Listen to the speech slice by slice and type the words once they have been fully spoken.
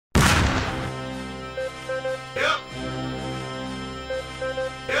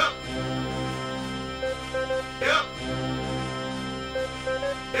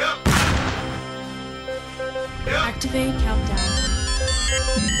Activate countdown.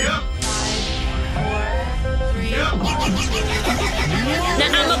 5, 4, 3, 2.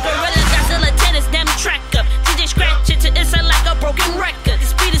 Now I'm a gorilla, got still a tennis, damn track up. DJ scratch it till it's like a broken record. The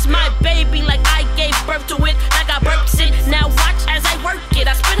speed is my baby, like I gave birth to it, like I birthed it. Now watch as I work it.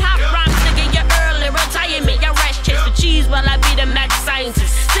 I spit hot rhymes to get your early retirement. Y'all rats chase for cheese while I be the max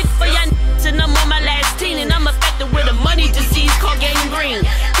scientist. Sick for y'all and I'm on my last teen, and I'm affected with a money disease called gangrene.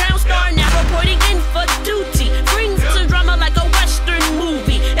 Crown star now reporting in for duty. Brings some drama like a western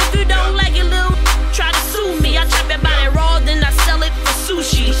movie. If you don't like it, little, try to sue me. I chop your body raw, then I sell it for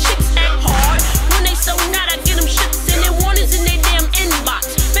sushi. Chicks act hard when they so not. I get them shits and their warnings in their damn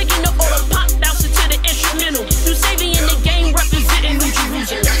inbox. Making the order pop, bouncing to the instrumental. New saving in the game, representing New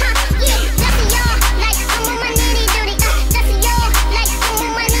Jerusalem.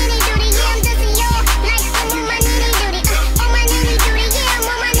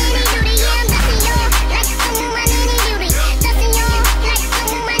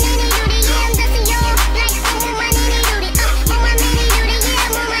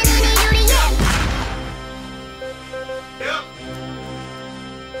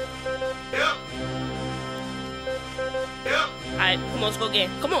 Alright, come on, let's go again.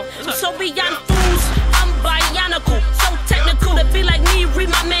 Come on. I'm so beyond fools, I'm bionical. So technical to be like me, read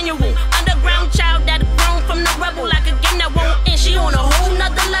my manual. Underground child that grown from the rebel. Like a game that won't end, she on a whole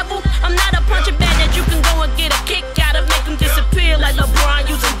nother level. I'm not a punching bag that you can go and get a kick out of. Make them disappear like LeBron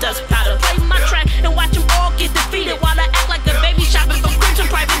used